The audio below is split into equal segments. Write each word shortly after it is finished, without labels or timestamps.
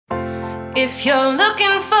If you're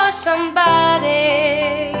looking for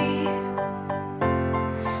somebody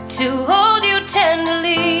to hold you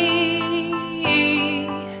tenderly,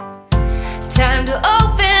 time to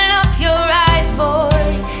open up your eyes, boy.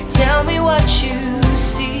 Tell me what you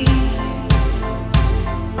see.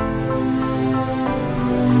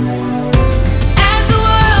 As the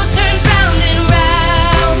world turns round and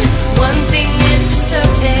round, one thing is for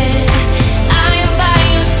certain, I am by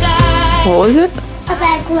your side. What was it? A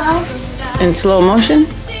background. In slow motion?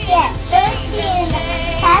 Yes, first in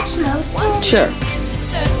fast motion. Sure.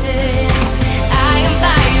 I am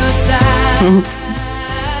by your side.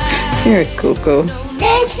 You're a cuckoo.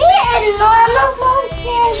 There's fear in normal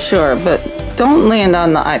motion. Sure, but don't land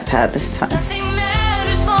on the iPad this time. Nothing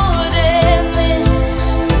matters more than this.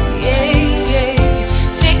 Yeah,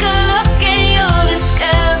 yeah. Take a look and you'll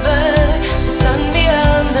discover the sun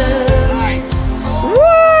beyond the mist.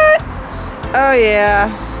 What? Oh yeah.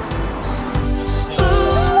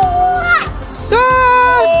 Go!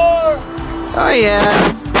 Oh yeah.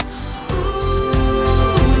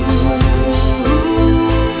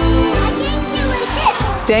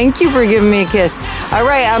 Thank you for giving me a kiss. All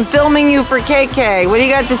right, I'm filming you for KK. What do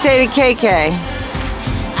you got to say to KK?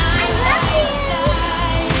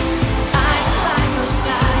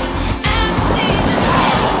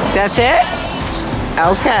 That's it?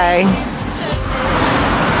 Okay.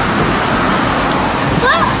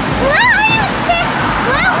 What were you saying?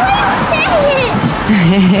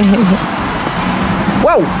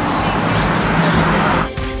 Whoa!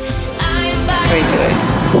 Very good.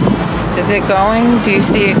 Is it going? Do you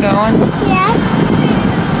see it going? Yeah.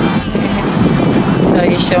 So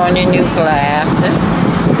you're showing your new glasses.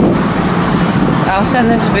 I'll send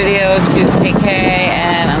this video to KK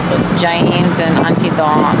and Uncle James and Auntie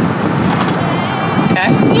Dawn.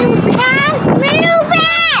 Okay? You can't move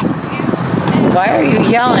it! Why are you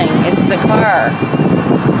yelling? It's the car.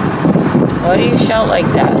 Why do you shout like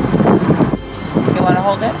that? You want to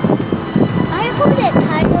hold it? I hold it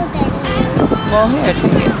tighter than you. Well, here, take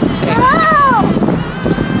it. See. Oh!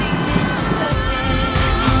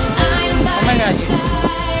 Oh my God, you just